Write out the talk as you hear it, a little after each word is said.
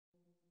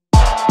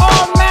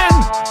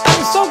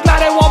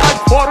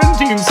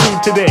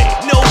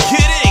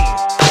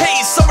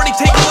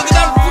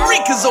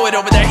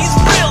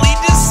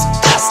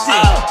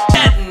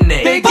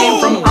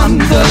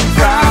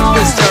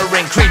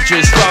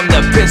creatures from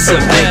the pits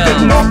of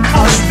hell. Knock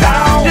us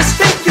down.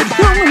 Disfigured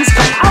humans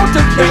come out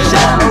of the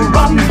shell.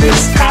 Run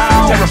this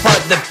town. Tear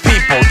apart the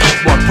people, eat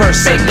one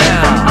person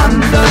down.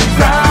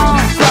 Underground.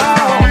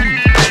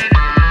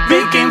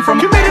 They came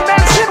from committed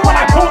mansion when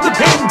I pulled the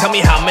pin. Tell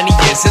me how many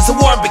years since the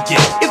war began.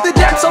 If the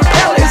depths of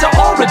hell is our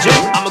origin,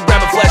 I'ma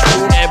grab a flesh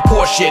wound and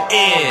pour shit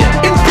in.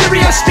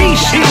 inferior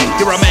species.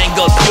 You're a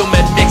mangled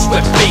human mixed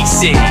with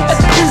feces. A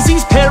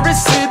disease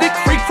parasitic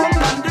freak from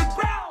underground.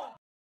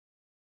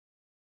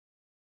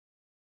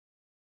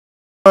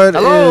 What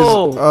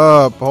Hello. is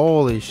up?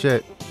 Holy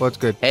shit. What's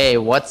good? Hey,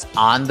 what's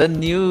on the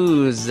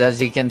news?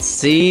 As you can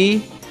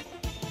see,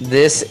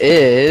 this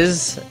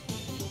is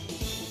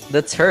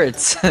the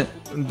turds.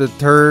 The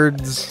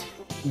turds.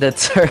 The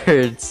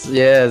turds.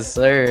 Yes,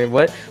 sir.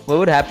 What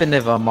would happen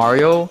if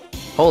Mario?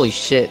 Holy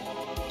shit.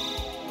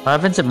 What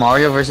happens if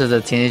Mario versus the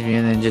Teenage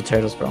Mutant Ninja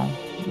Turtles, bro?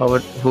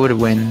 Who would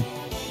win?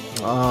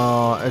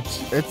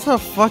 It's a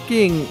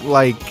fucking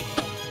like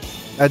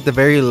at the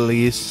very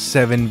least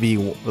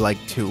 7v like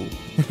 2.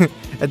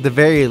 At the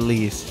very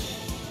least.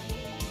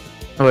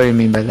 What do you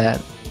mean by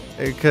that?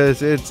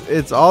 Because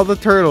it's all the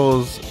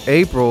turtles,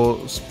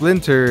 April,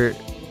 Splinter,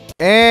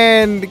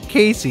 and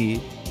Casey.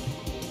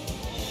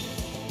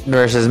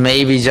 Versus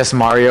maybe just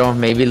Mario,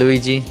 maybe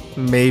Luigi.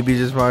 Maybe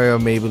just Mario,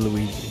 maybe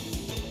Luigi.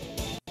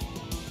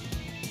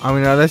 I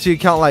mean, unless you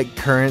count like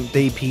current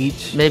day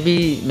Peach.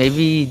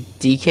 Maybe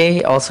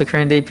DK, also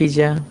current day Peach,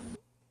 yeah.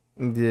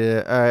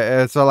 Yeah,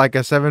 alright, so like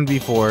a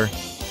 7v4.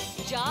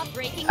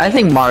 I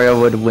think Mario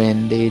would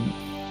win, dude.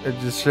 It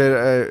just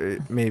straight,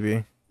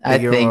 maybe.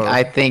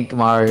 I think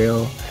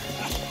Mario.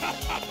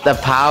 The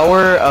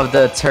power of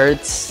the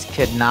turds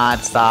could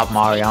not stop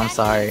Mario. I'm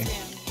sorry.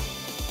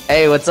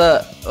 Hey, what's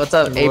up? What's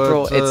up,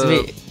 April? What's It's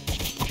me.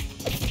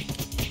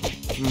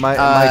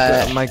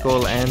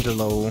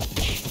 Michelangelo.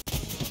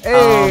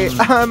 Hey,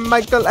 I'm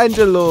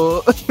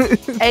Michelangelo.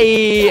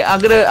 Hey,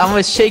 I'm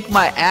gonna shake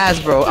my ass,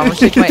 bro. I'm gonna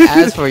shake my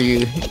ass for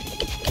you.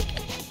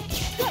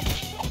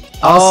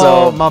 Also,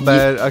 oh, my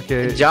bad.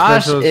 Okay.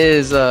 Josh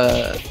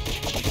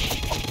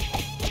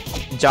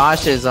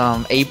is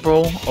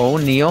April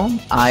O'Neil.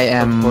 I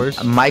am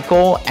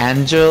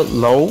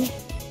Michelangelo.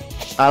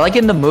 I like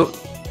in the movie.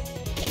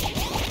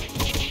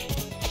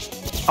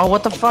 Oh,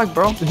 what the fuck,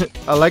 bro?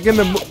 I like in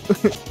the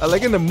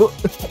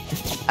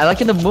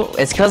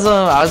It's cause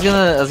I was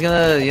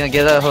gonna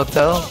get a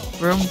hotel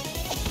room.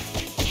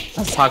 I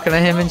was talking to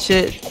him and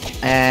shit,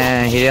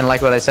 and he didn't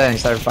like what I said, and he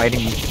started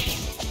fighting me.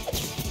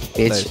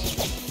 Bitch.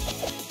 Nice.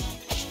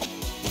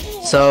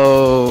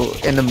 So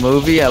in the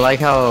movie, I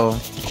like how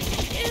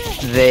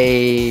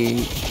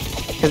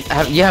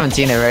you haven't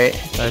seen it, right?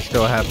 I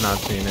still have not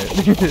seen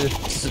it.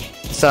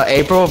 So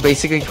April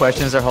basically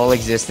questions her whole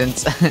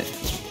existence.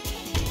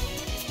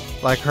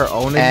 Like her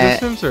own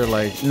existence, or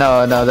like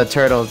no, the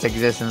turtles'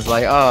 existence.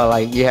 Like, oh,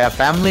 like you have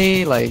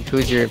family. Like,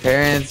 who's your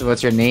parents?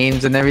 What's your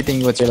names and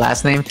everything? What's your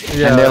last name?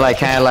 Yeah. And they're like,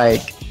 kind of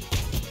like,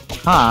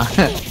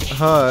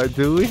 huh?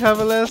 Do we have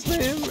a last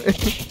name?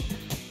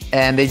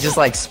 And they just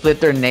like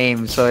split their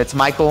names. So it's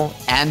Michael,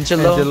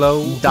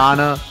 Angelo,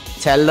 Donna,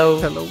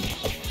 Tello,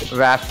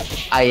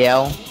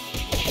 Raphael,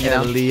 you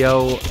know,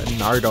 Leo,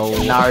 Nardo,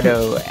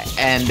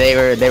 and they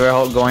were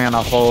going on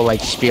a whole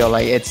like spiel.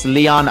 Like, it's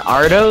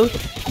Leonardo,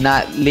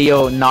 not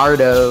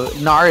Leonardo.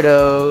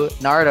 Nardo.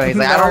 He's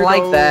like, I don't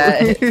like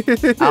that.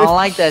 I don't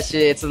like that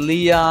shit. It's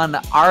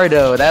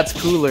Leonardo. That's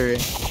cooler.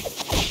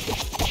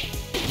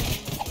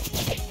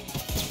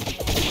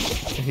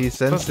 He's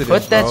sensitive.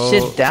 Put that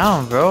shit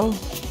down, bro.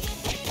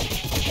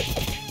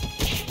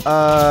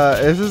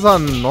 Is this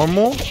on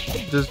normal?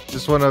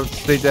 Just want to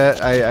state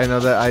that I know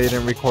that I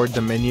didn't record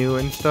the menu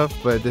and stuff,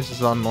 but this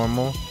is on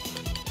normal.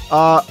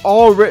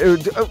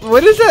 Already,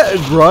 what is that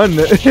run?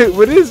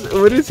 what is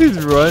his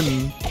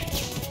run?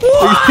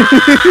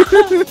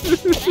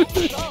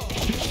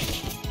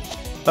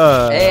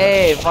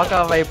 Hey, fuck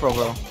off, April,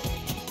 bro.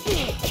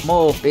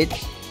 Move,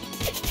 bitch.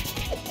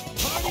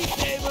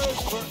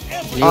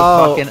 You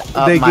fucking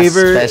up they my gave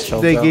her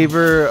special, bro. gave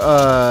her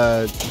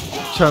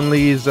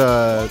Chun-Li's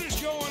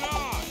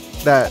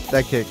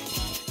that kick.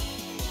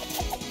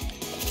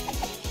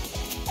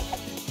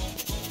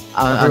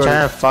 I'm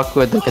trying to fuck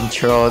with the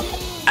control.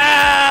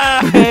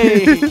 Ah!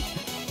 Hey!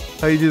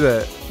 How you do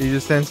that? You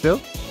just stand still?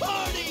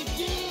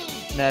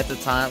 No, at the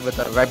time with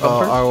the right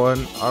bumper.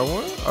 R1,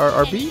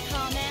 RB?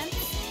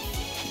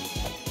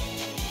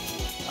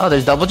 Oh,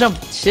 there's double jump.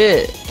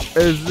 Shit.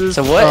 Is this?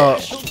 So what?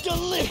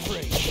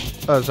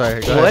 Oh,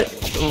 sorry. Go ahead.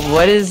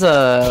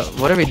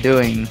 What are we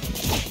doing?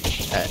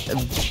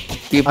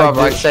 Bebop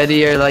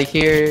Rocksteady are like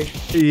here.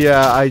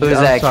 Yeah, Who's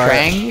that?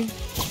 Krang?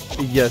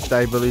 Yes,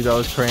 I believe that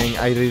was Krang.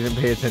 I didn't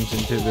pay attention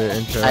to the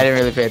intro. I didn't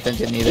really pay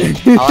attention either.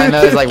 All I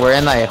know is like we're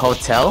in like a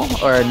hotel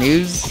or a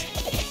news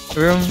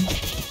room.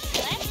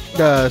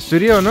 The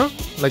studio, no?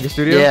 Like a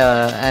studio?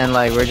 Yeah, and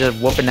like we're just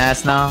whooping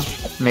ass now.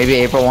 Maybe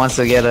April wants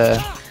to get a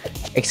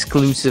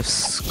exclusive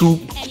scoop.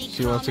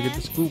 She wants to get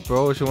the scoop,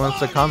 bro. She wants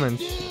the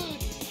comments.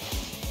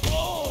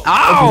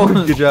 Ow!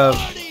 Good job.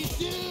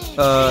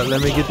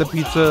 Let me get the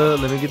pizza.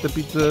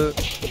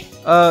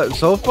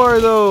 So far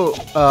though,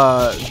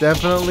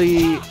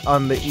 definitely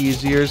on the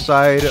easier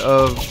side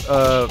of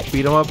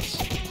beat 'em ups.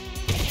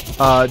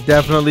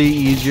 Definitely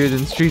easier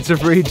than Streets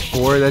of Rage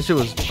 4. That shit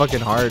was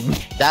fucking hard.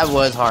 That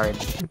was hard.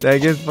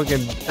 That gets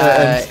fucking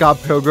and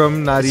Scott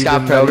Pilgrim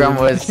Scott Pilgrim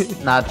was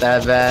not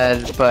that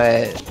bad,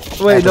 but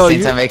wait, at the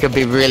same time it could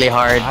be really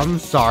hard. I'm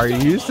sorry,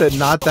 you said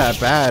not that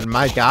bad,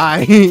 my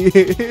guy.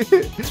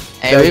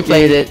 Hey, we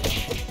played it.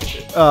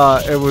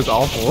 It was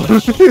awful.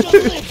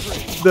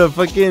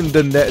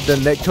 The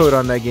net code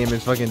on that game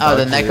is fucking. Oh,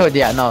 the net code,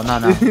 yeah, no.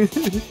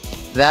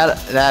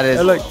 that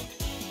is. Like,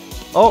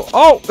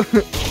 oh.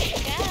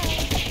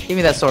 Give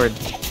me that sword.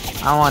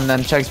 I don't want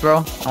nunchucks,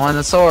 bro. I want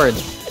the sword.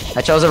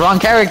 I chose the wrong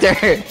character.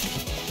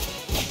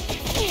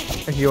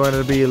 He wanted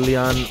to be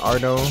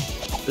Leonardo.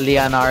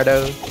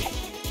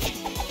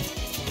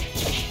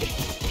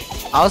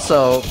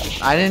 Also,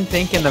 I didn't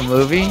think in the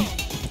movie.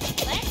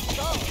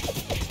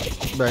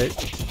 Right.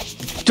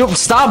 Dude,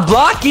 stop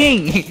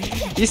blocking!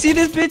 You see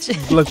this bitch?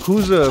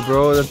 Blakuza,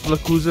 bro. That's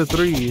Blakuza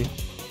 3.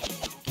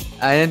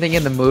 I didn't think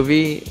in the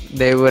movie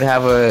they would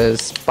have a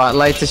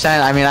spotlight to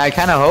shine. I mean, I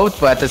kind of hoped,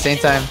 but at the same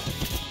time,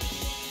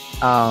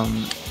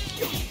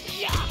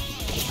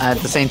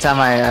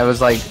 I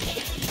was like,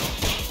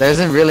 there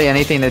isn't really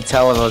anything to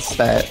tell us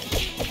that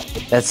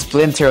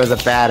Splinter was a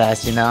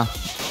badass, you know?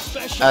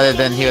 Other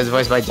than he was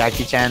voiced by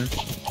Jackie Chan.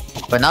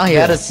 But now he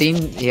had a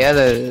scene,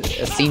 a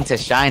scene to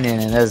shine in,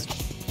 and it was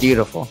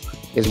beautiful.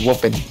 He's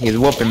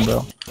whooping,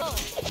 bro.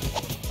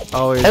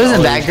 Always, it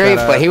wasn't that great,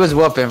 but he was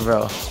whooping,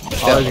 bro.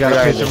 Always gotta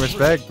pay some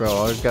respect, bro.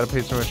 Always gotta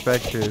pay some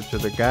respect to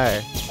the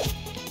guy.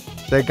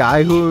 The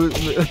guy who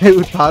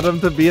taught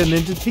him to be a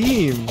ninja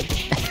team.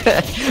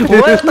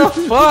 What the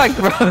fuck,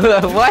 bro?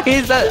 Why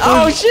is that?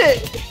 Oh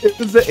shit! It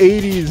was the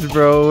 80s,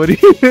 bro. What do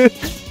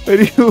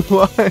you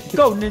want?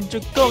 Go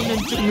ninja, go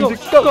ninja,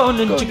 go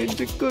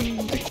ninja, go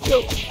ninja, go.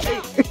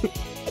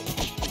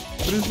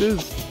 What is this?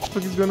 What the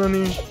fuck is going on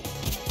here?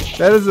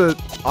 That is an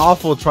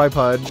awful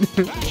tripod.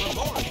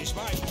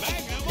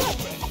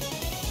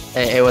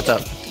 Hey, what's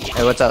up?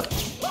 Hey, what's up?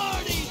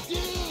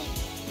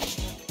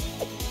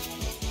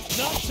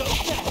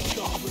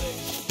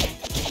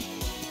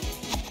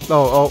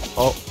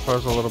 Oh,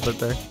 froze a little bit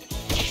there.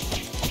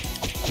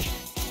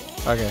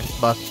 Okay,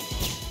 bust.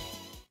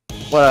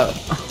 What up?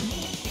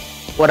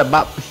 What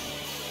up?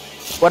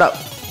 What up?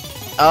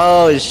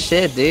 Oh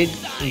shit, dude.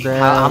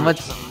 How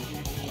much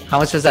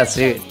was that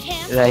suit?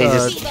 That he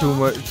just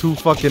too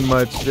fucking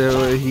much.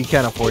 He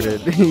can't afford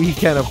it. He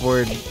can't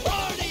afford.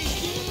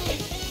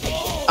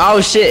 Oh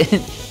shit!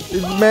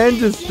 This man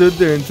just stood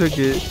there and took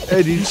it,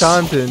 and he's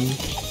taunting.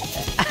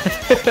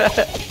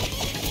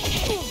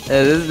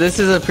 This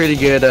is a pretty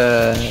good.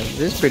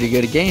 This is pretty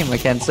good game. I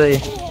can't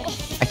say.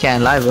 I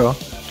can't lie, bro.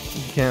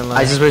 You can't lie.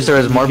 I just wish there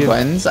was more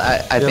buttons.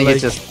 I think like,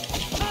 it's just.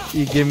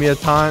 You give me a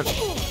taunt,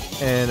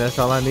 and that's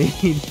all I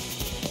need.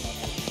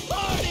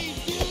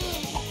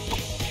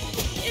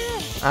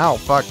 Ow,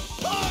 fuck.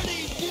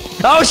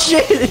 Oh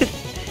shit!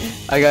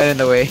 I got in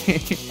the way.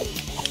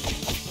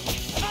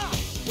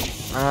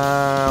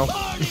 Ow.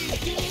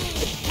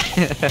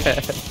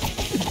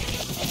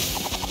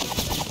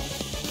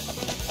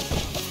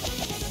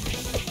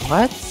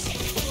 What?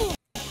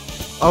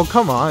 Oh,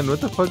 come on. What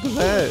the fuck is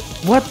that?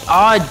 What?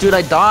 Oh, dude,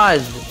 I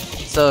dodged.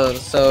 So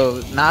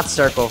not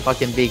circle,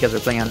 fucking B, because we're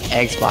playing on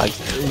Xbox.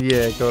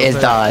 Yeah, go. It's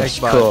dodge.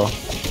 Xbox. Cool.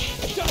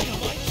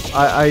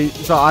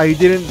 So I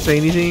didn't say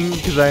anything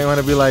because I want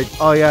to be like,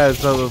 oh yeah,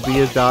 so B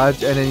is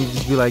dodge, and then you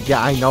just be like,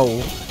 yeah, I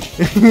know.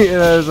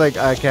 And I was like,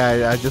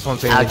 okay, I just won't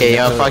say anything. Okay,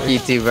 yo, fuck you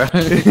too, bro.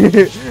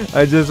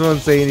 I just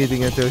won't say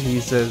anything until he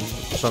says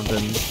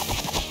something.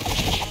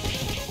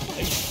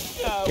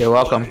 You're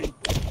welcome.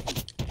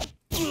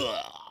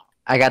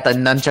 I got the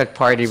nunchuck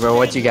party, bro.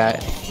 What you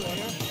got?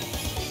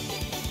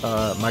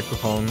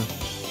 Microphone.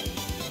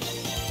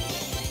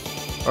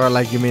 Or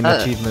like you mean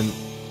achievement.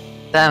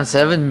 Damn,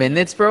 7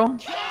 minutes, bro?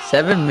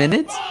 7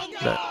 minutes?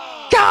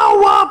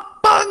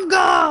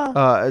 Cowabunga!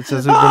 It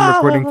says we've been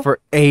recording for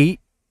 8,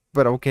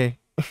 but okay.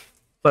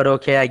 But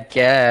okay, I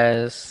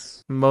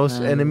guess.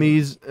 Most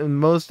enemies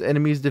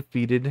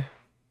defeated.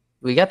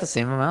 We got the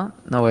same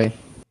amount? No way.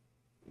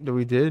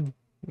 We did.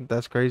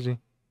 That's crazy.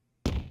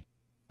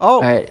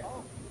 Oh! Alright.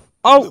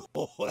 Oh!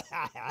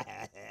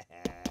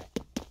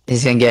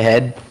 He's gonna get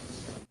head.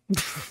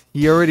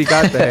 He already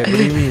got the head. What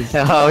do you mean?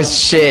 Oh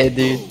shit,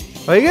 dude.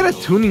 Oh, you got a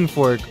tuning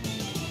fork.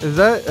 Has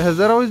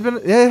that always been?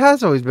 Yeah, it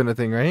has always been a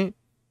thing, right?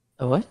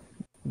 A what?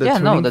 The yeah,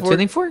 no, tuning the fork?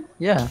 tuning fork?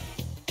 Yeah.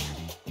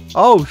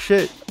 Oh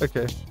shit.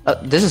 Okay.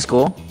 This is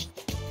cool.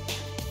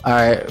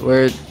 Alright,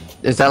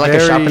 is that like a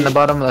shop in the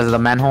bottom? Is the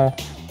manhole?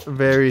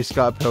 Very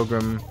Scott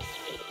Pilgrim.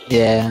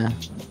 Yeah.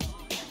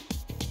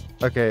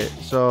 Okay,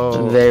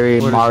 so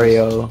Very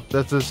Mario.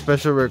 That's a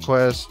special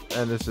request,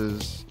 and this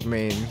is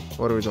main.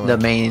 What are we doing? The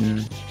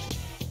main.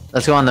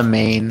 Let's go on the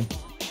main.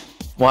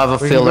 We'll have a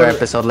filler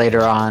episode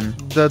later on.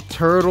 The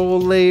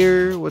turtle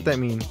layer? What that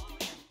mean?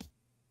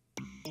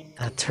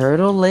 A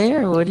turtle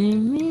layer? What do you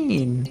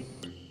mean?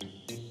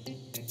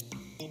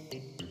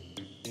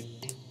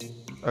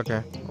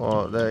 Okay.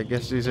 Well, I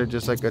guess these are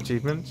just like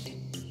achievements,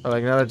 or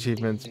like not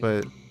achievements,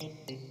 but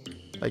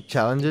like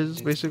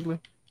challenges, basically.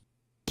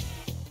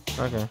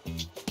 Okay.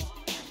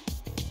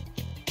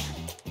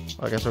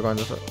 I guess we're going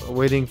to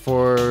waiting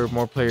for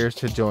more players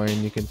to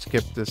join. You can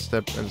skip this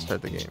step and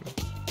start the game.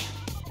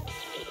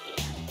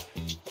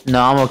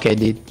 No, I'm okay,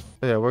 dude.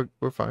 Yeah, we're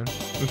fine.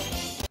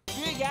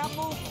 Big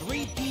Apple,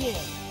 3 p.m.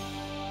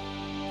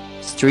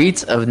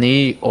 Streets of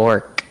New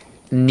York.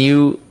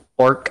 New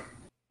York.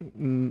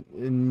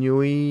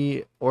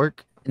 New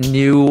York.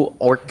 New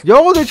York.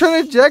 Yo, they're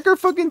trying to jack our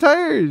fucking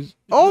tires.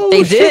 Oh,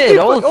 They shit, did.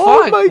 Oh,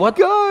 oh fuck. my What?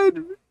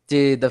 god.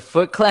 Dude, the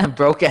Foot Clan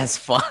broke as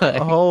fuck.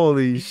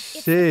 Holy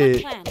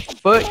shit.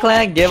 Foot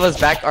Clan, give us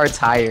back our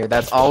tire.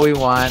 That's all we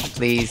want,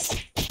 please.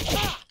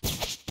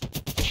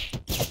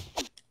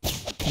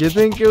 You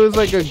think it was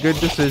like a good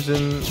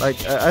decision?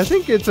 Like, I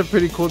think it's a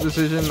pretty cool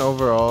decision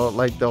overall.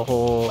 Like the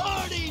whole,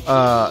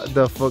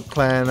 the Foot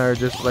Clan are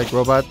just like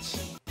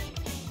robots.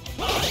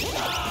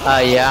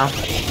 Yeah.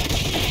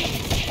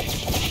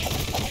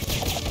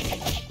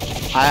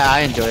 I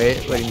enjoy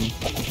it. What do you mean?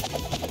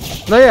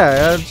 No,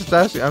 yeah, I'm just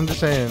asking. I'm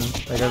just saying.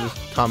 Like, I'm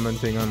just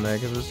commenting on that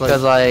because it's like.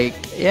 Because, like,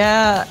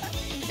 yeah,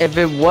 if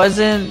it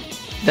wasn't,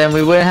 then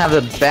we wouldn't have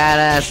the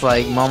badass,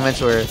 like,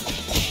 moments where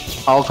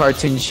all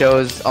cartoon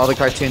shows, all the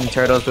cartoon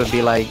turtles would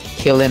be, like,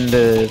 killing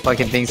the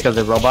fucking things because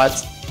they're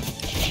robots.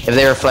 If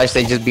they were flesh,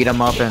 they just beat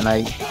them up and,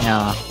 like, you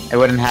know, it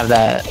wouldn't have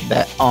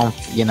that oomph,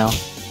 you know?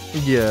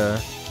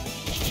 Yeah.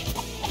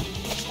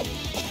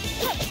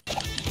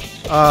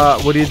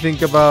 What do you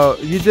think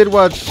about? You did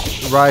watch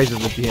Rise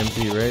of the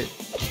TMT, right?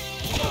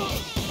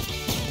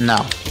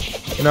 No.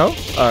 No?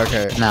 Oh,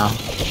 okay. No.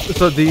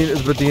 So do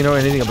you know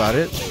anything about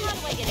it?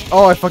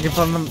 Oh, I fucking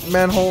found the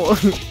manhole.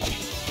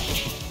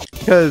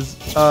 Because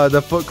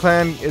the Foot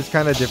Clan is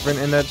kind of different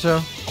in that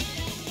show,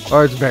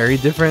 or it's very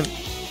different.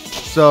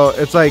 So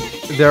it's like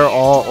they're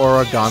all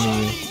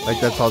origami.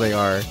 Like that's all they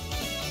are.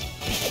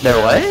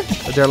 They're what?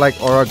 They're like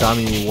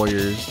origami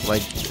warriors.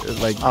 Like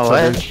Oh, so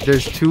what?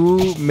 there's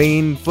two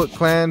main Foot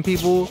Clan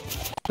people,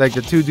 like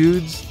the two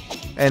dudes,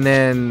 and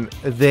then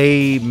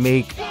they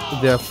make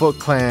the Foot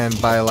Clan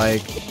by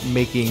like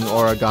making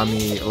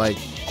origami like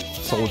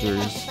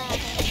soldiers.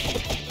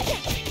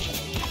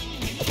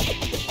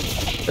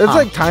 It's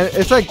like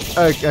it's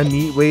like a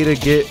neat way to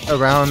get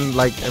around,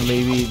 like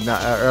maybe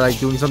not, or like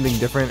doing something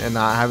different and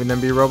not having them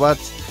be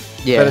robots.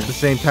 Yeah. But at the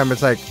same time,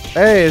 it's like,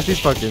 hey, it's these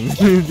fucking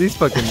these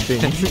fucking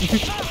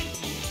things.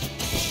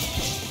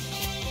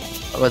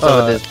 What's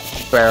up with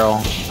this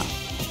barrel?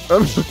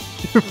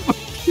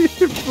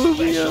 You blew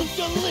me up.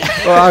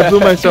 Well, I blew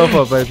myself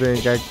up, I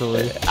think,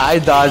 actually. I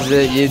dodged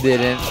it, you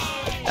didn't.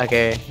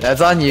 Okay,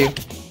 that's on you.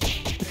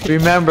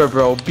 Remember,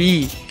 bro,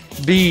 B.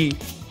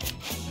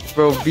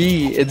 Bro,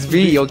 B. It's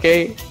B,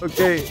 okay?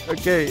 Okay.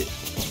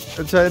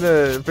 I'm trying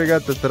to figure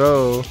out the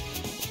throw.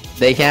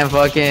 They can't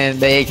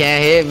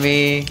hit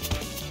me.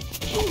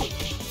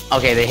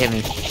 Okay, they hit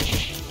me.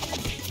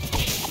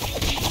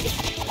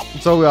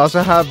 So we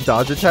also have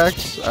dodge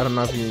attacks. I don't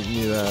know if you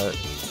knew that.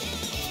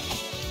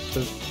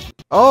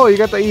 Oh, you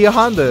got the E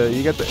Honda.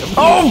 You got the.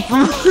 Oh!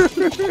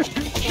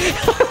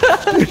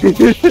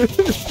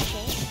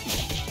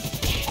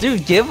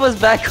 Dude, give us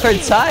back our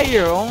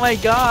tire. Oh my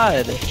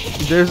god.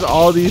 There's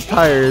all these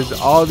tires.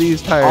 And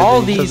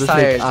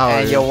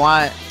you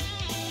want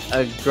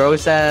a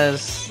gross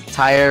ass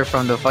tire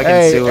from the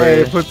fucking sewer.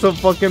 Hey, put some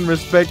fucking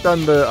respect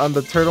on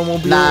the turtle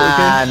mobile.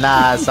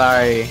 Nah,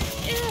 sorry.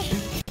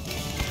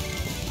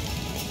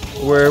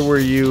 Where were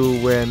you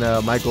when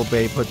Michael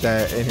Bay put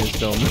that in his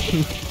film?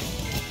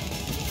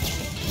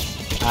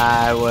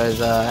 I was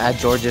at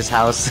George's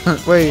house.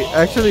 Wait,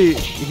 actually,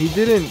 he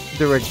didn't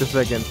direct the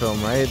second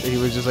film, right? He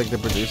was just like the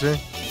producer.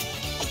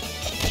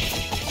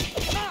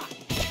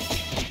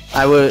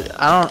 I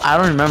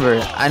don't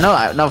remember. I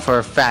know for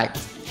a fact.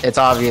 It's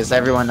obvious.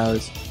 Everyone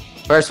knows.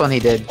 First one he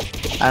did.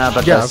 I don't know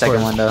about the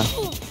second one though.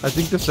 I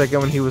think the second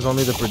one he was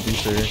only the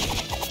producer.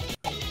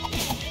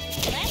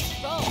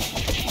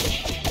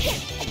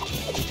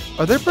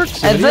 Are there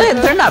proximity?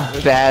 They're not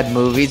bad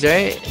movies,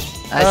 right?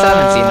 I still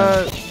haven't seen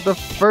them. The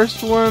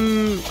first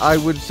one I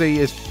would say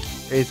is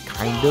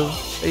kind of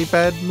a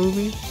bad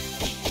movie.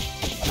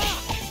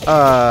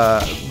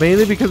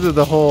 Mainly because of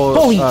the whole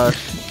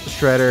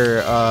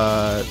Shredder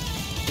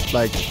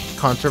like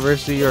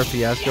controversy or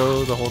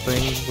fiasco, the whole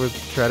thing with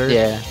Shredder.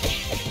 Yeah.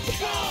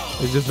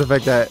 It's just the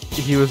fact that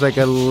he was like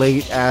a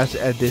late ass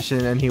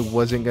addition and he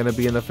wasn't gonna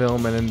be in the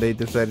film, and then they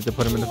decided to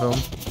put him in the film.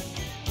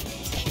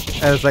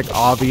 And it's like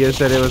obvious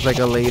that it was like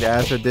a late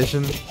ass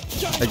addition.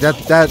 Like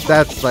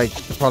that's like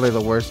probably the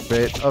worst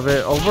bit of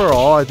it.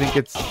 Overall, I think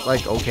it's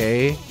like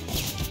okay.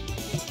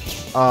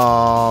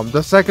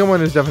 The second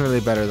one is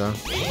definitely better though.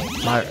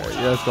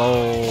 Let's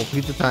go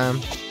pizza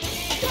time.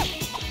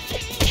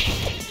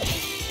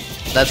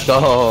 Let's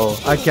go.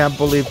 I can't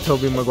believe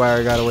Tobey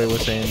Maguire got away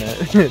with saying that.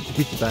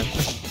 Pizza time.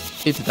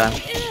 Pizza time.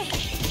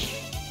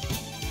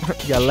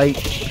 You're late.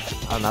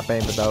 I'm not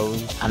paying for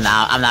those. I'm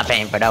not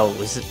paying for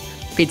those.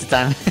 Pizza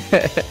time.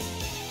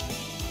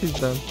 Pizza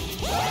time.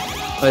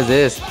 What is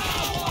this?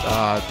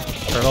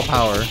 Turtle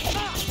Power.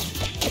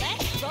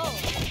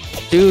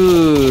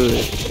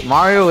 Dude,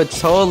 Mario would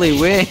totally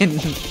win.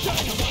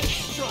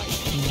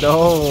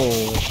 No.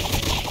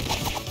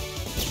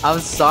 I'm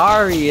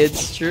sorry,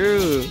 it's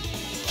true.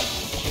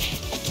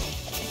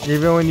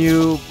 Even when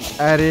you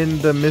add in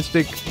the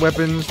mystic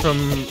weapons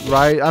from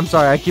Rise, I'm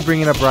sorry, I keep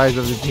bringing up Rise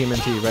of the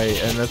TMNT, right?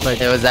 And that's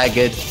like, It was that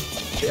good.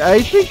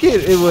 I think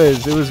it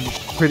was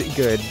pretty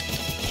good.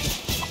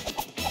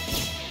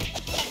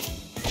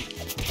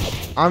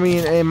 I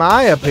mean, in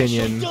my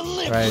opinion,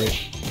 right,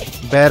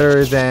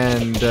 better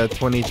than the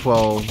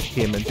 2012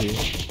 TMNT.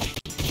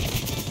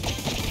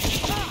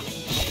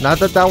 Not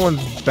that that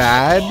one's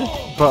bad,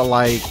 but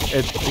like,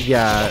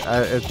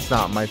 it's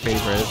not my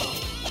favorite.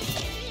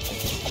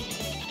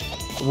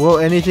 Will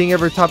anything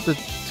ever top the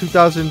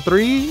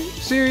 2003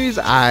 series?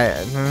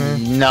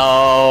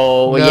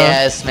 No,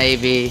 yes,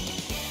 maybe.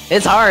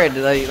 It's hard.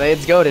 Like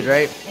it's goated,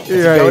 right? It's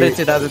goated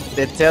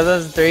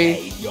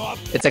 2003.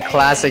 It's a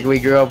classic. We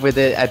grew up with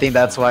it. I think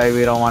that's why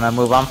we don't want to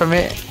move on from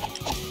it.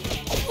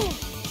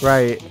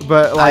 Right,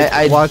 but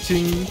like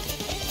watching.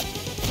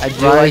 I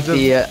do like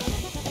the.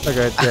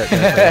 Okay,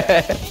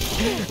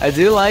 I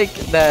do like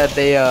that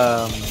they.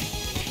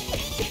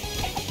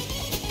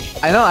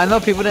 I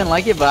know people didn't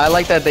like it, but I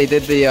like that they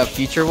did the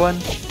future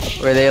one,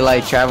 where they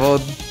like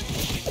traveled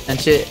and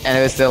shit, and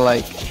it was still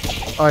like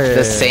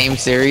the same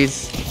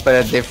series, but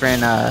a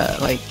different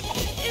like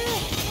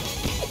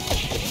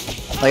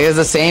it was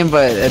the same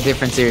but a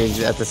different series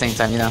at the same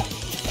time, you know?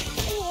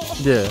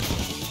 Yeah.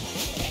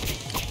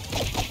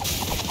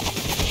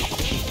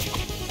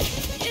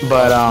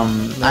 But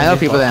I know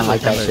people didn't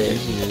like that shit.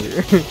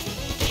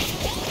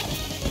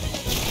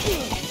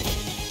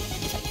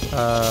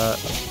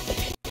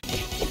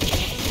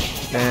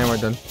 And we're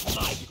done.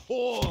 My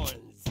horns.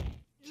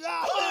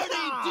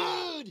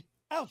 Dude!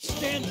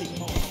 Outstanding,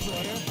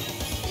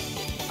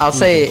 I'll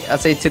say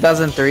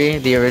 2003,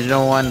 the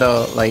original one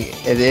though. Like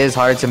it is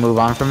hard to move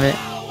on from it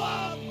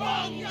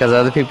because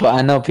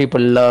I know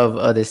people love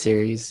other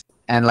series,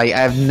 and like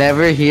I've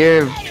never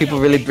hear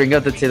people really bring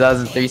up the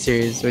 2003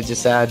 series, which is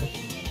sad.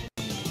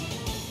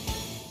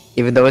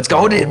 Even though it's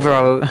golden,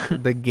 bro.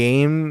 The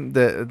game,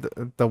 the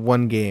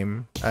one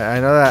game. I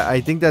know that.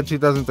 I think that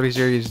 2003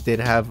 series did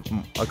have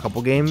a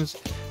couple games.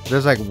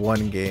 There's like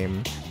one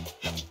game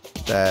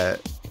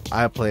that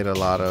I played a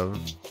lot of.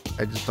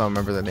 I just don't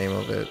remember the name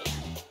of it.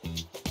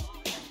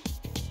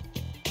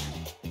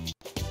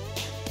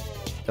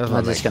 That was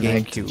on like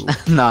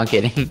GameCube. No, I'm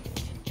kidding.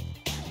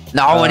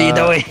 No, what are you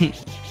doing?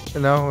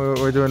 No,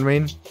 we're doing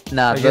main.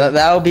 Nah,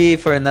 that'll be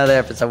for another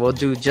episode. We'll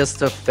do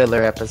just a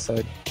filler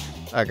episode.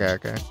 Okay.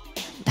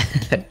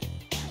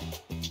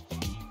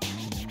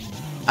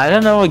 I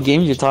don't know what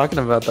game you're talking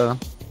about though.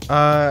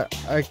 I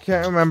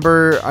can't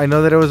remember. I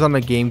know that it was on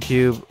the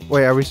GameCube.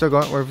 Wait, are we still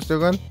going? Are we still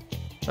going?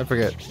 I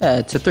forget.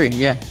 It's a 3,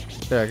 yeah.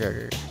 Yeah,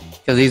 okay.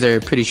 Because these are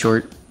pretty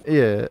short.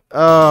 Yeah.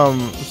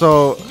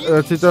 So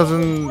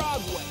 2000.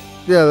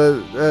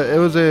 Yeah. It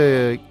was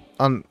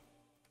on.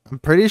 I'm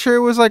pretty sure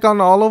it was like on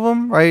all of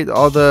them, right?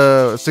 All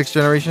the 6th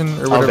generation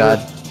or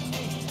whatever.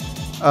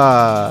 Oh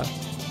god.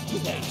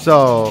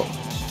 So.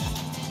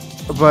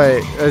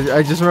 But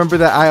I just remember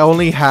that I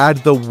only had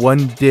the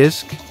one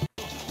disc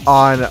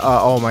on.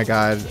 Oh my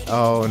god.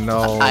 Oh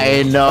no.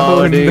 I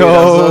know, dude. No.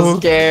 I'm so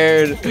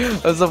scared.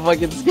 I'm so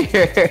fucking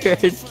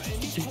scared.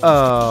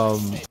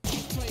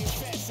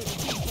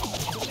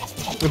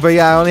 But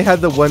yeah, I only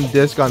had the one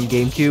disc on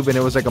GameCube, and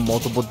it was like a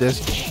multiple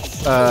disc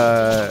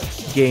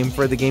game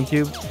for the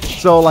GameCube.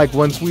 So like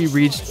once we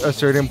reached a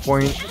certain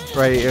point,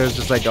 right, it was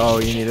just like, oh,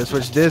 you need to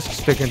switch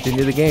discs to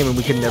continue the game, and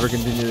we could never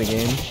continue the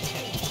game.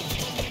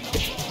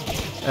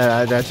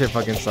 That shit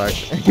fucking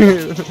sucks.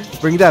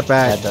 Bring that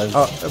back. That does.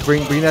 Oh,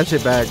 bring that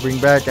shit back. Bring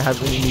back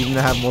needing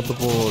to have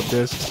multiple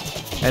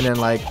discs, and then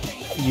like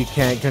you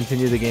can't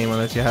continue the game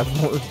unless you have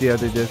the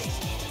other discs.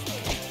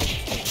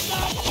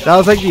 That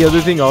was like the other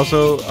thing.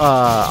 Also,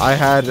 I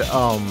had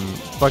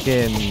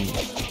fucking.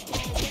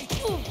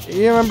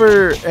 You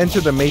remember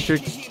Enter the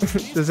Matrix?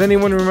 Does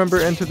anyone remember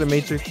Enter the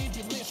Matrix?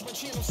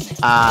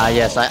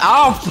 Yes. I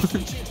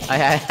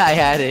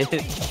had it.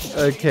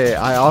 Okay,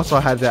 I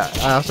also had that.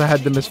 I also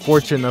had the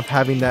misfortune of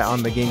having that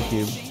on the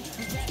GameCube.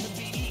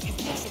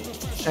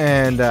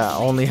 And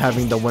only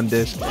having the one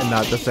disc and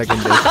not the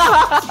second disc.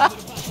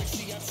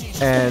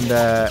 And,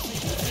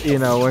 you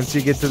know, once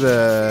you get to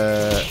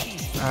the...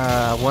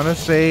 I want to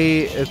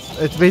say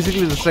it's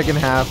basically the second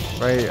half,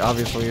 right?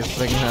 Obviously, it's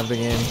the second half of the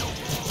game.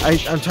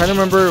 I'm trying to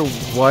remember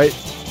what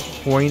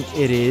point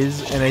it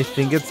is, and I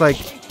think it's like...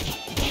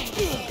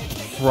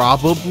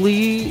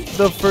 probably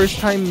the first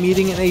time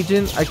meeting an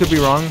agent. I could be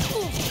wrong.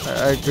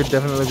 I could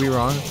definitely be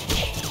wrong.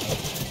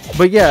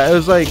 But yeah, it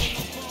was like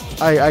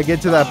I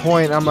get to that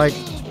point. I'm like,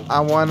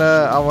 I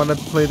wanna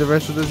play the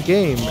rest of this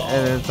game,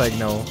 and it's like,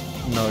 no,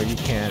 you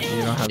can't.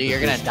 You don't have. Dude, you're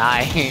gonna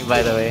die.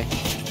 By the way,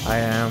 I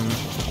am.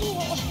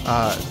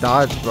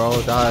 Dodge,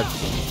 bro, dodge.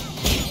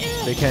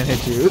 They can't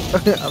hit you.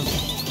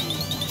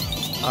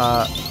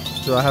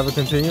 Do I have a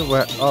continue?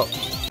 What? Oh.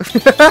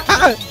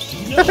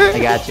 I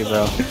got you,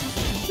 bro.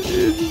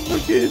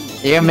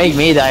 You're gonna make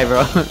me die,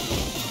 bro.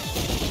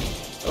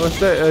 What's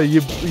that?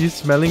 You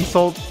smelling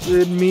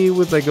salted me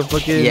with like a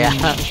fucking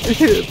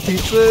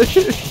pizza?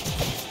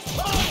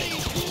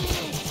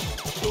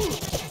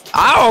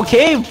 Oh,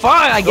 okay,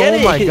 fuck, I get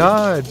it. Oh my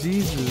god,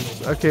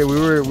 Jesus. Okay, we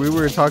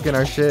were talking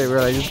our shit. We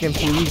are like, this game's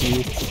too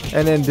easy,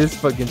 and then this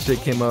fucking shit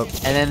came up.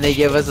 And then they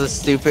give us a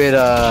stupid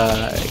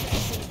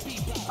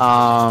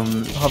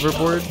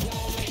hoverboard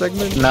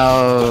segment.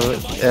 No,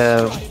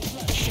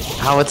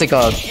 what's it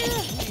called?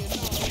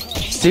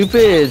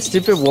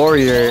 Stupid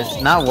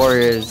warriors, not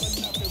warriors.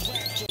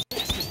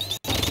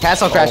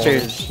 Castle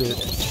Crashers. Shit.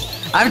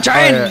 I'm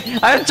trying. Oh, yeah.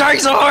 I'm trying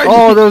so hard.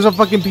 Oh, there was a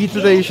fucking pizza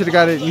that you should have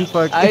got it. You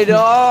fuck. I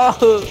know.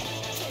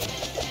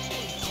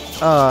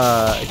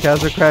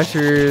 Castle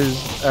Crashers.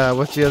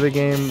 What's the other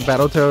game?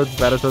 Battletoads.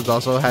 Battletoads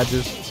also had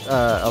this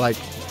like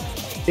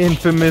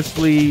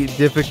infamously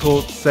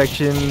difficult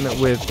section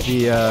with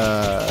the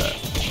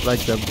like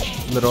the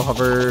little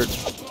hover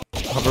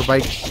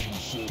bikes.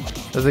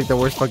 That's like the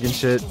worst fucking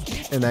shit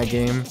in that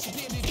game.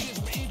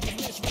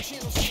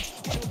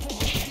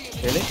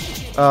 Really?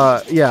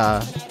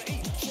 Yeah.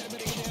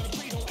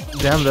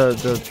 Damn,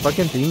 the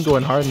fucking theme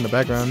going hard in the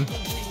background.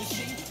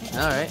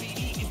 Alright.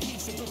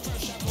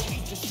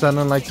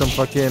 Sounding like some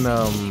fucking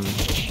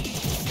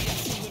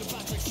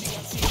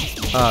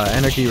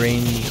Anarchy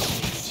Range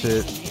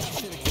shit.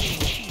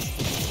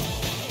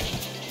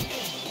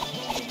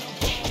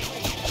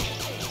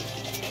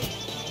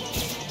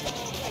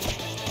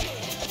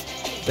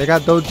 They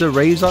got those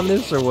arrays on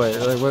this or what?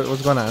 Like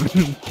what's going on?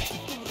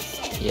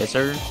 Yes,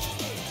 sir.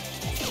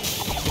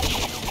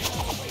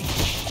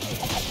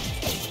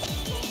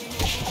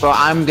 Bro,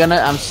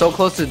 I'm so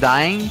close to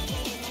dying,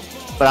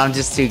 but I'm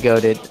just too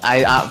goated.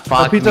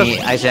 Fuck me.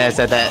 I should have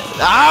said that.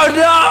 Oh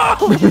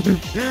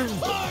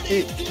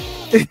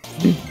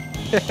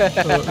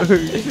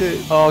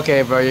no!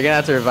 Okay, bro, you're gonna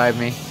have to revive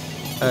me.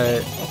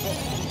 Alright.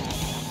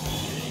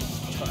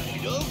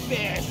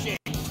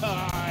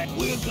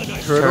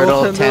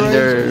 Turtle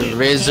tender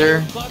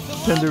rizzer.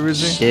 Tender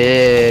rizzer.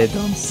 Shit,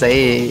 don't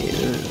say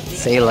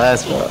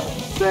less, bro.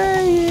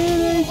 Say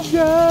it and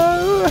go.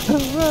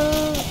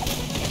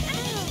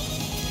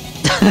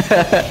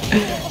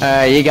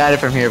 You got it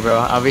from here, bro.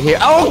 I'll be here.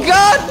 Oh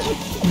god!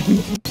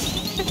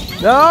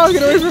 No,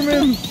 get away from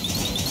him.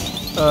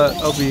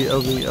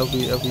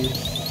 LB.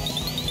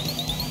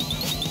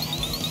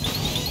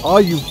 Oh,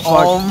 you fuck.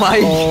 Oh my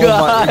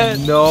god.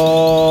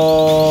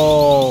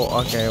 No.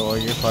 Okay, well,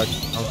 you're fucked.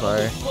 I'm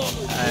sorry.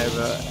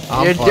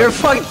 You're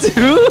fucked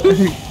too?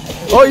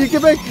 Oh, you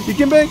get back. You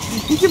get back.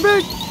 You get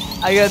back.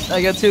 I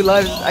got 2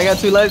 lives. I got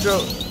 2 lives, bro.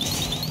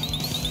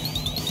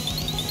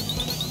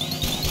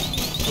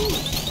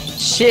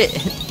 Shit.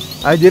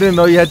 I didn't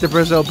know you had to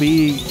press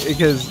LB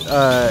because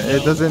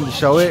it doesn't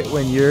show it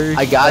when you're.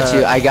 I got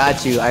you. I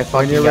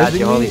fucking got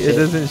you. Holy shit. It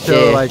doesn't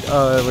show like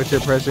what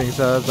you're pressing.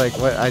 So I was like,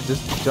 what? I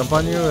just jump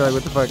on you? Like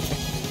what the fuck?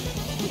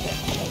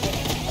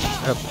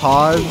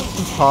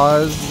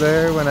 Pause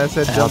there when I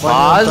said jump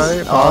on you.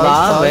 Sorry. Hold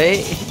on,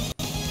 wait.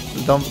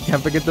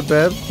 Can't forget the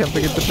bev. Can't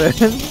forget the bev.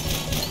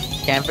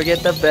 Can't forget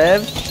the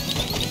bev.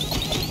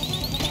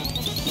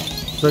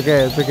 It's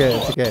okay. It's okay.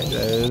 It's okay.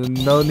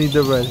 No need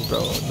to rush, bro.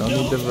 No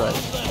need to rush.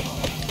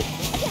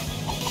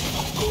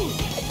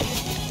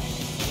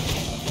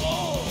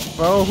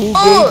 Bro, who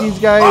gave these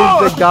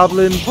guys the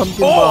goblin pumpkin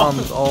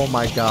bombs? Oh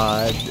my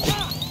god.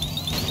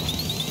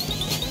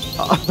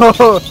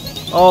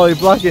 Oh, he's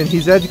blocking.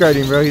 He's edge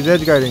guarding, bro. He's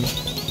edge guarding.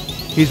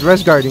 He's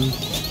res guarding.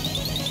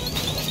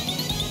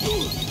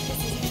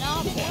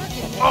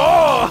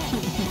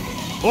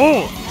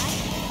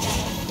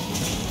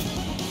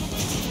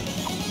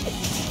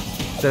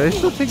 Did I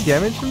still take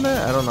damage from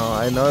that? I don't know.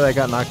 I know that I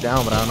got knocked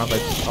down, but I don't know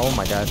if I... Oh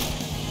my god.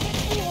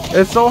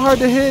 It's so hard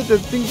to hit. The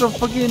thing's a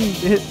fucking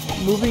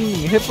moving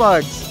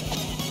hitbox.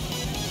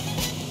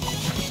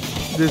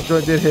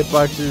 Disjointed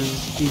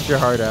hitboxes eat your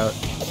heart out.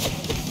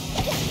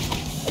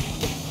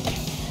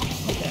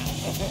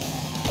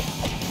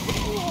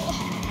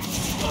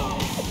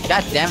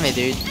 God damn it,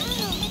 dude.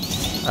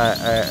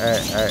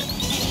 Alright.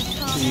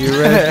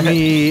 You res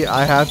me,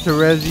 I have to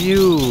res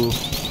you.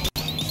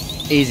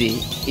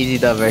 Easy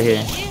dub right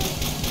here.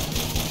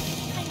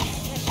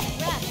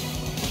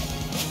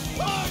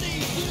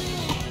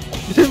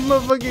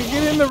 Motherfucker,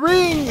 get in the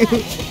ring!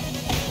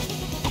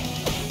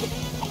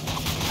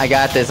 I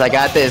got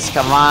this,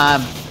 come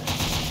on.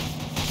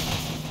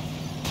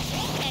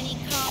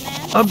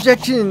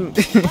 Objection!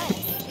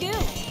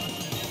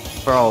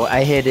 Bro,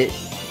 I hit it.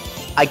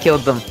 I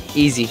killed them.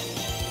 Easy.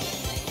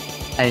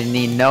 I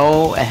need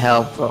no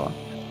help, bro.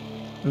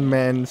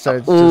 Man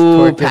starts just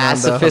Ooh, twerking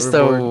Pacifist on the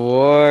hoverboard.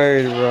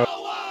 Award, bro.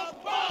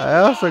 I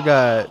also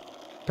got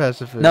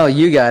Pacifist. No,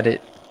 you got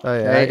it. Oh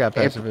yeah, right? I got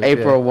Pacifist.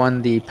 April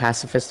won the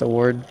Pacifist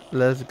Award.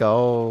 Let's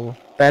go.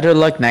 Better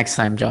luck next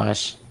time,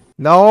 Josh.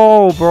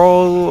 No,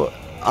 bro.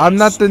 I'm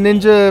not the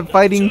ninja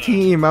fighting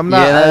team. I'm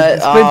not.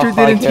 Splinter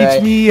didn't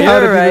teach me how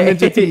to be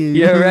the ninja team.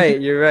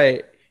 You're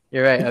right.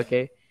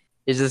 Okay.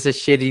 It's just a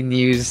shitty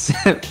news.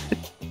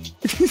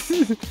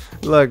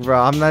 Look,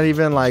 bro, I'm not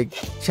even like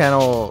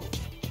channel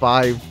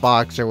 5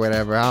 Fox or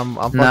whatever. I'm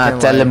fucking Nah,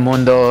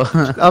 Telemundo.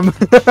 I'm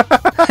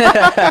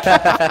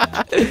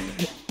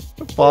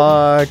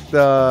fucked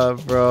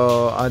up,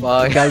 bro. On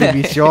Fuck.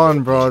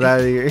 Televisión, bro.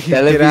 Daddy.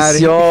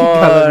 Televisión.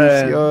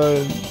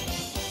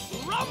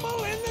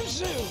 Rumble in the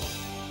zoo.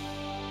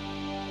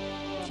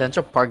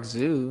 Central Park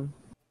Zoo.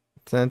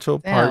 Central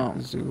Damn.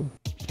 Park Zoo.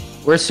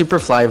 Where's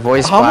Superfly,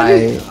 voiced How by...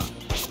 many-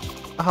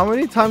 How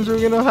many times are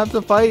we gonna have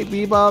to fight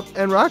Bebop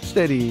and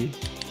Rocksteady?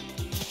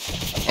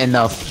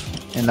 Enough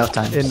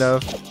times.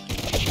 Enough.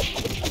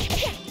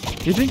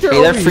 You think they're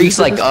Hey, they're overused freaks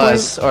at like this point?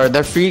 us, or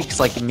they're freaks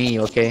like me,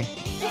 okay?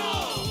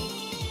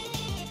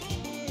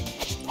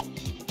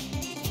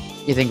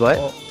 You think what?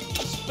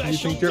 You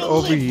think they're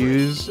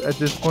overused at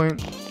this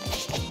point?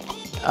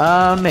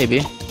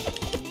 Maybe.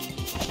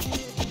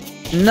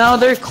 No,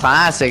 they're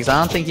classics. I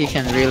don't think you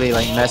can really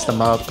like mess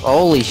them up.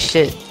 Holy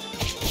shit.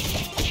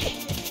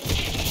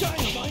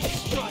 Dynamite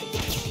strike.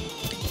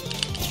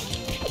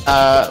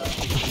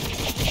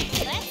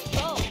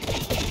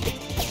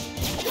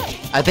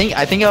 I think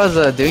I was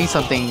doing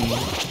something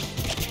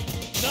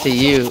to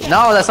you.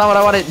 No, that's not what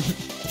I wanted.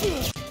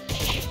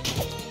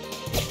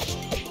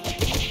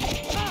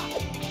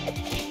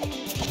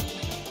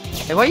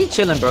 Hey, why are you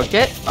chilling, bro?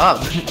 Get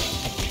up.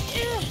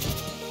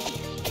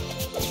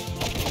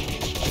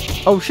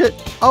 Oh shit!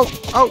 Oh!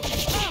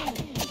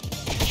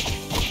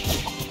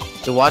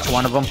 To watch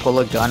one of them pull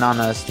a gun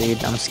on us,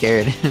 dude, I'm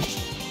scared.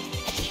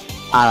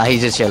 Ah, he's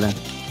just chilling.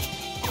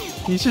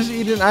 He's just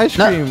eating ice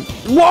No. cream.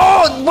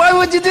 Whoa! Why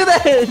would you do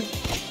that?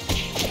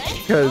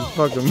 Cause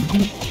fuck him.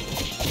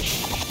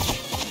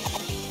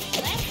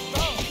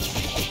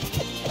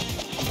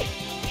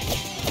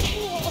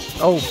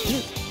 Oh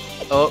shit!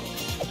 Oh,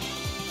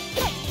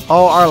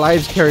 Oh, our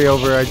lives carry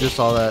over. I just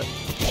saw that.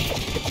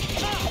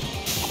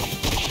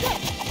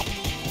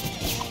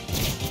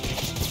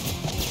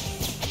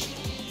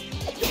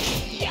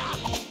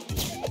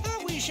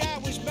 I wish I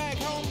was back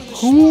home in the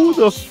Who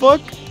the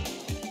fuck?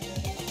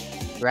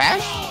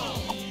 Rash?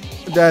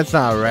 That's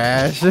not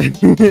Rash.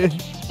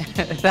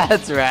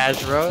 That's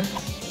Rash, bro.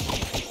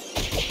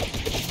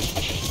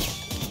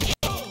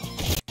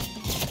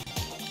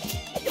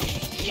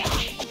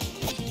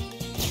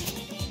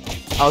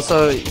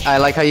 Also, I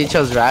like how you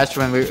chose Rash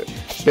when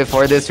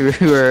before this we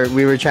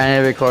were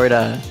trying to record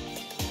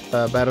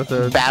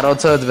Battletoads.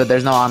 Battletoads, but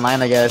there's no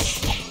online, I guess.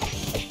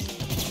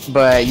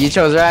 But you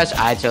chose Rash,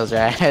 I chose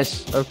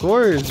Rash. Of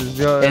course,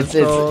 It's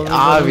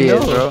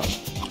obvious, bro.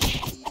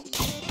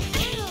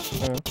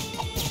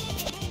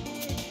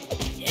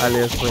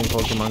 Alias playing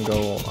Pokemon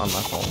Go on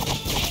my phone.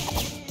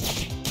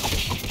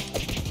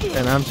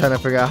 And I'm trying to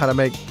figure out how to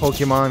make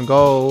Pokemon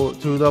Go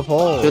to the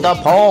pole. To the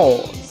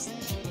polls.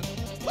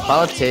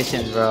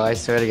 Politicians, bro. I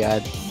swear to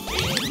God.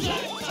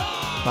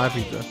 My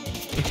pizza.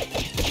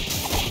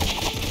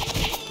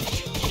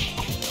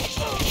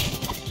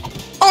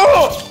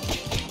 Oh!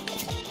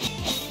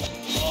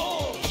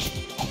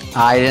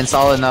 I didn't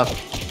solve enough.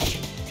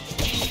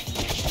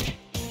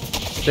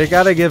 They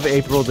gotta give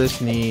April this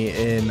knee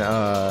in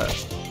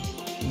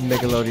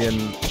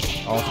Nickelodeon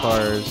All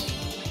Stars.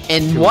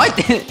 And what?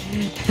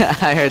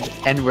 I heard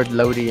N-word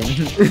Lodian.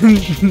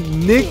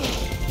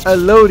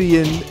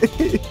 Nickelodeon.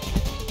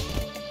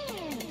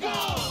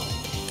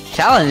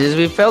 Challenges?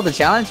 We failed the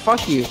challenge?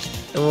 Fuck you.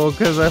 Well,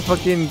 cause I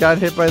fucking got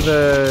hit by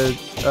the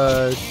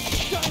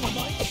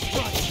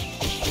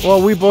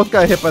well, we both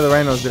got hit by the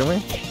rhinos, didn't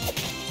we?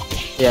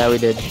 Yeah, we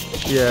did.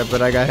 Yeah,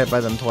 but I got hit by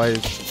them twice.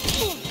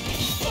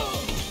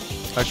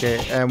 Okay,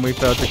 and we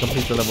failed to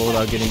complete the level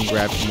without getting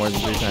grabbed more than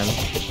 3 times.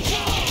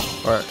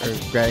 Or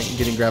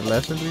getting grabbed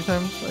less than 3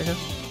 times, I guess.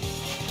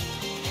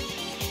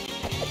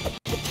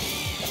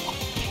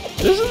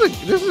 This is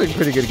a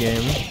pretty good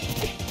game.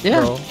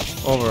 Yeah. Bro,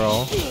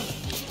 overall.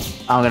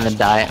 I'm gonna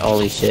die.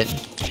 Holy shit.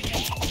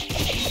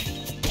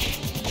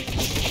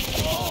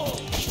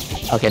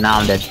 Okay, now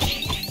I'm dead.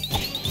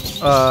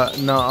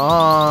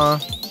 Nuh-uh.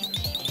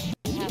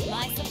 Have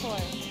my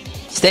support.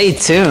 Stay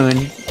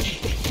tuned.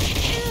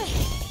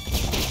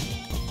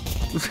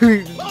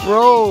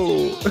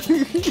 Bro.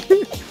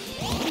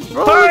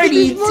 Bro,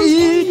 Party, look at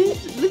these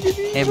monkeys. Look at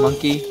these Hey,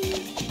 monkey.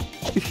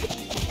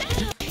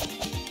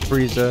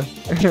 Frieza.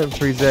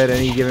 Frieza at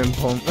any given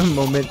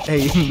moment.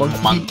 Hey, monkey.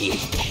 Monkey.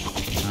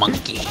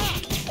 Monkey.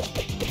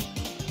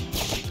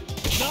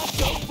 Not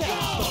so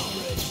fast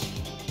already.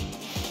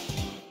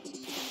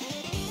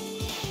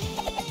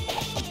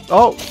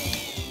 Oh!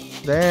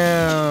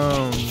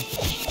 Damn.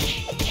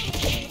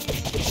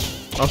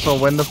 Also,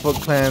 when the Foot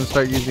Clan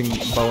start using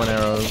bow and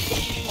arrows?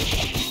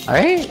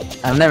 Alright.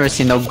 I've never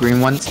seen no green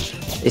ones.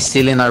 It's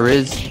stealing our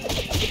Riz.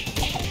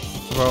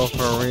 Bro,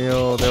 for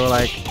real. They were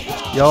like,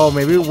 yo,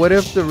 maybe what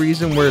if the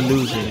reason we're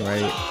losing,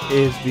 right,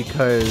 is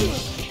because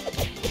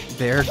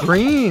they're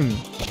green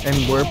and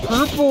we're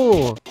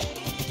purple?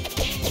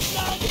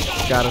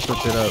 Gotta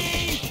switch it up.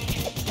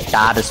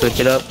 Gotta switch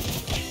it up.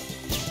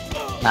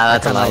 Nah,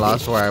 that's a Kinda lie.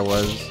 lost where I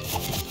was.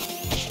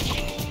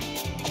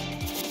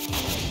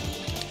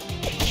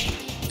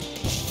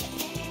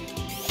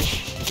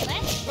 Let's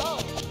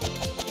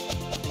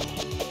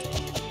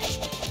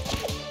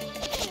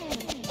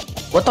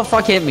What the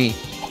fuck hit me?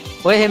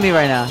 What hit me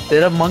right now?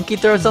 Did a monkey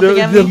throw something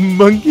at The me?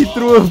 monkey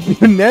threw a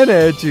banana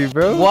at you,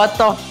 bro. What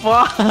the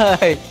fuck?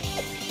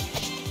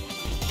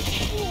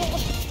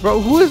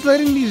 Bro, who is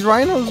letting these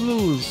rhinos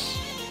loose?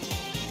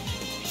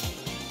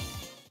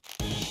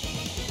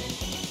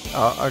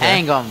 Oh, okay.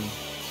 Hang 'em.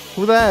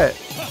 Who that?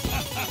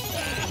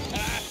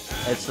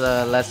 It's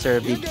a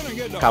lesser beep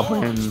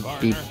cowboy and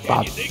beep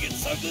bop.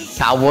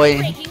 Cowboy.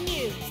 Breaking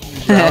news.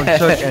 Brown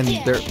Chuck and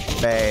Dirt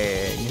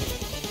Bag.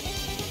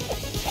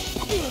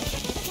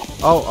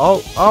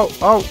 Oh.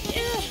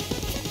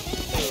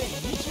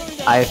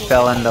 I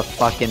fell in the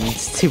fucking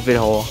stupid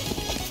hole.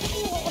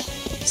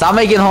 Stop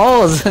making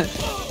holes.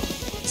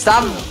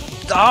 Stop.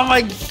 Oh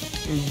my.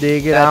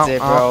 Dig it That's out. it,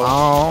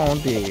 bro.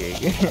 Dig.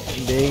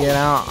 Dig it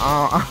out.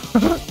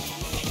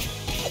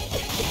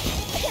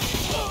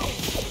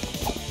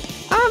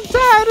 I'm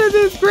tired of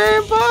this,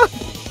 Grandpa.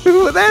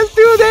 That's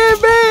too damn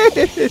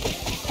bad.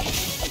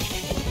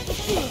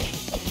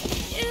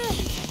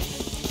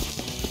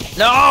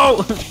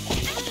 No.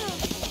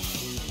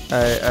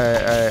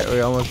 Alright. We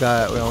almost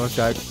got ground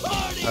chuck.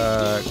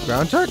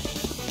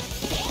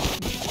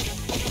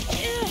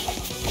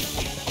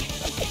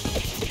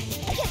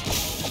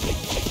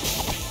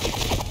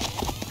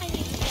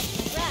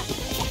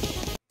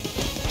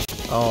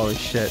 Oh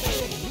shit.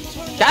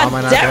 God Am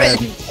I not damn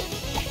dead? it.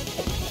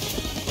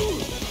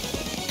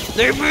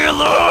 Leave me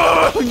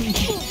alone.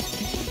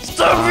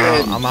 Stop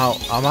it. I'm out.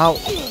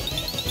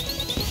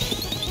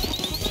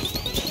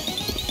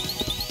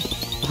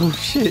 Oh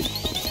shit.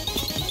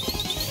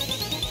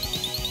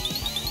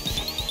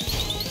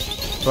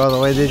 Bro, the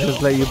way they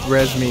just let you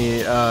res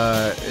me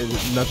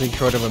is nothing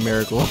short of a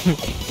miracle.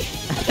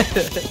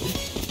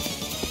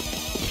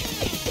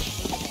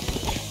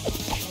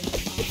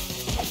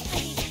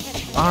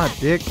 Ah,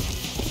 dick.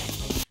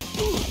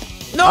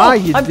 No. Ah,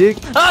 you dick.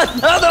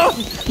 No.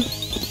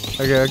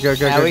 Okay.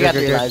 Yeah, we got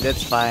 3 lives.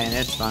 It's fine.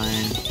 It's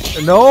fine.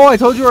 No, I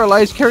told you our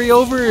lives carry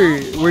over.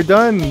 We're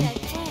done.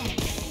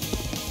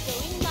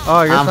 Oh,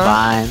 I guess I'm not.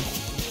 fine.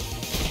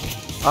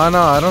 Oh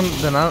no, I don't.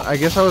 Then I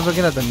guess I was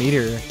looking at the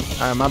meter.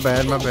 My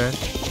bad.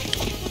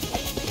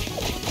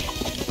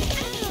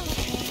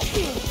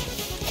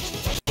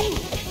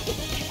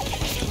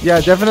 Yeah,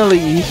 definitely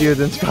easier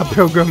than Scott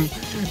Pilgrim.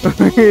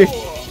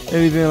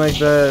 Anything like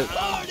that.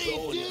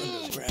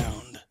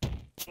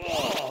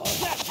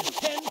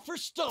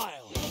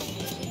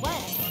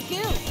 What?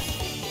 Scoop.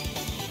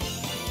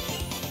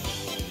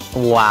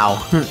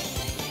 Wow.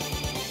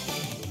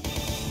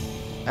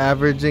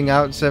 Averaging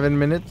out 7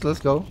 minutes. Let's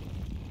go.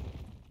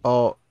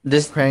 Oh,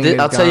 Krang is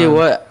I'll tell you gone.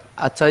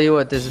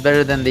 what. This is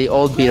better than the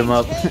old beat 'em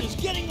up.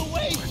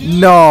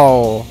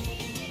 No.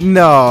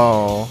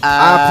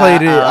 I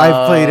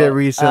played it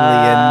recently,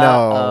 and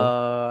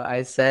no.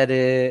 I said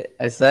it.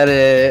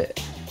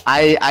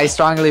 I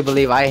strongly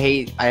believe I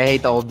hate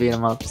the old beat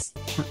 'em ups.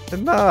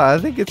 No, I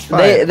think it's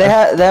fine. They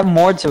have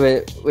more to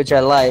it, which I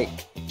like,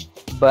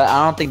 but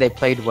I don't think they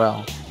played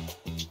well.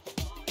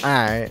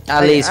 Alright.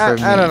 At least for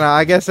me. I don't know.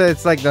 I guess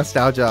it's like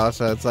nostalgia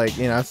also. It's like,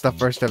 it's the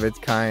first of its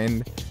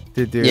kind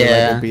to do like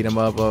Yeah. a beat 'em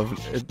up of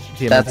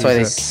TMNT. That's why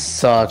they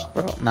suck,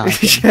 bro. Nah,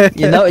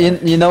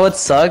 you know what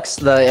sucks?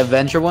 The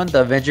Avenger one,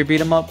 the Avenger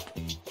beat 'em up.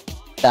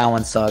 That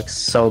one sucks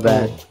so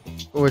bad.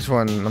 Which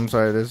one? I'm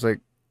sorry. There's like,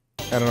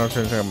 I don't know what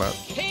you're talking about.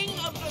 King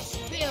of the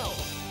spill.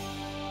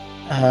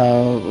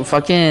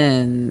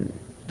 Fucking,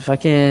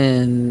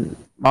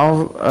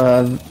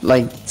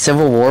 like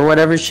Civil War,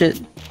 whatever shit.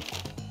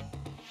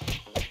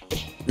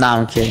 Nah,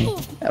 I'm kidding.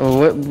 I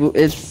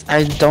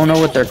don't know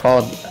what they're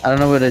called. I don't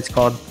know what it's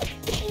called.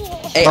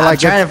 Hey, But, I'm like,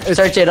 trying to it's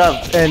search it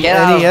up. An Get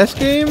out. NES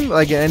game?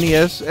 Like an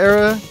NES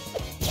era?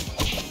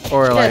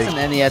 Or Yeah, like... it's an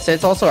NES.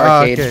 It's also Oh,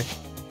 arcade. okay.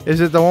 Is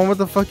it the one with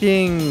the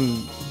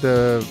fucking...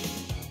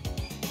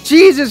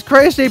 Jesus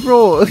Christ,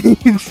 April! What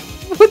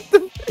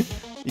the...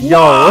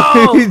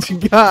 Whoa! Yo!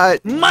 God!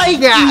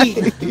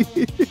 Mikey!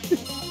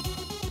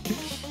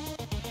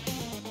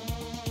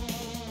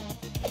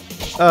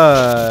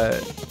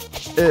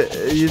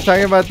 You're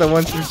talking about the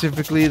one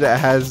specifically that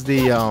has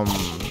the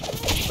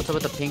What's up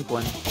with the pink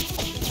one?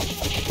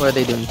 What are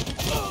they doing?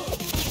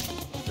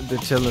 the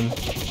chillin'.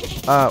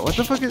 What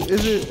the fuck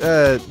is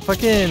it?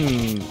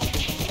 Fucking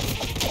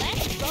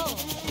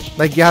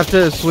like you have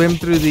to swim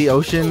through the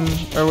ocean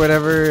or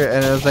whatever,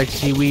 and it was like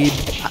seaweed.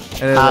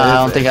 And I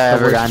don't think I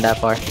ever gotten that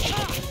far.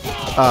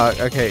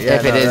 Okay, yeah.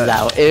 If it is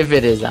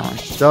that one.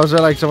 Those are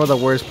like some of the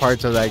worst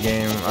parts of that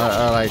game.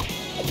 Are like,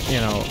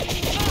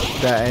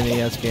 that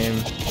NES game.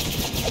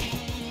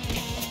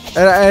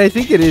 And I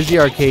think it is the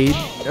arcade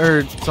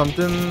or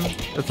something.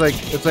 It's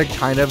like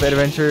kind of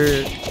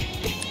adventure.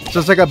 So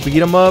it's like a beat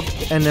 'em up,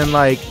 and then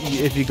like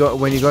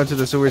when you go into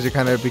the sewers, it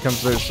kind of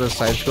becomes a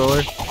side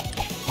scroller.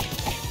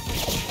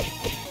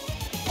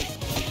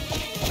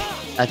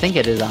 I think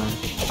it is on.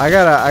 I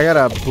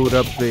gotta boot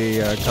up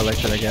the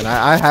collection again.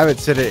 I have it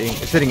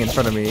sitting in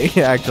front of me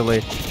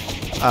actually.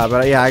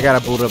 But yeah, I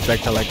gotta boot up that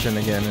collection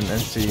again and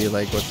see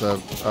like what's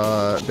up.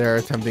 They're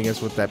attempting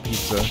us with that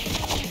pizza.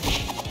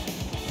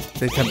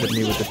 They tempted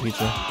me with the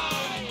pizza.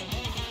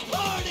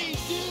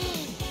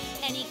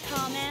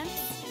 comments?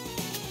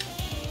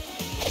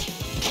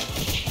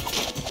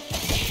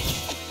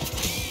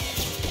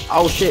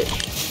 Oh shit.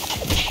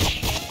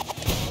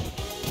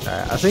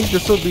 Alright, I think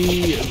this will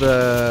be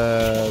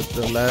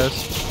the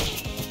last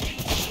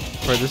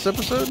for this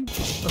episode.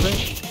 I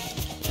think.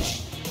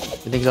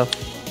 You think so?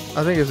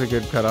 I think it's a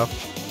good cutoff.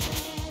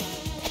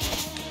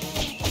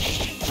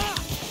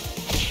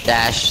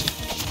 Dash.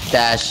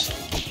 Dash.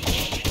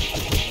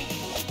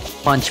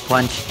 Punch,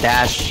 punch,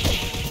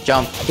 dash.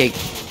 Jump, kick,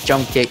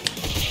 jump, kick,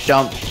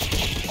 jump.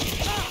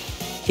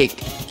 Kick.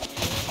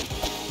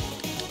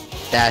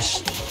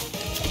 Dash.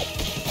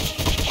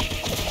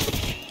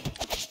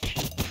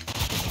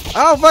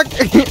 Oh fuck!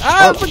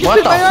 Ah, Oh, fucking what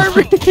hit the my arm!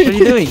 What are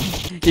you doing?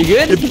 You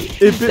good?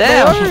 It bit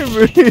my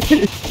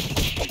arm!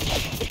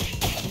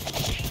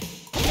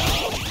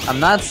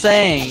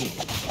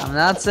 I'm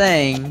not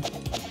saying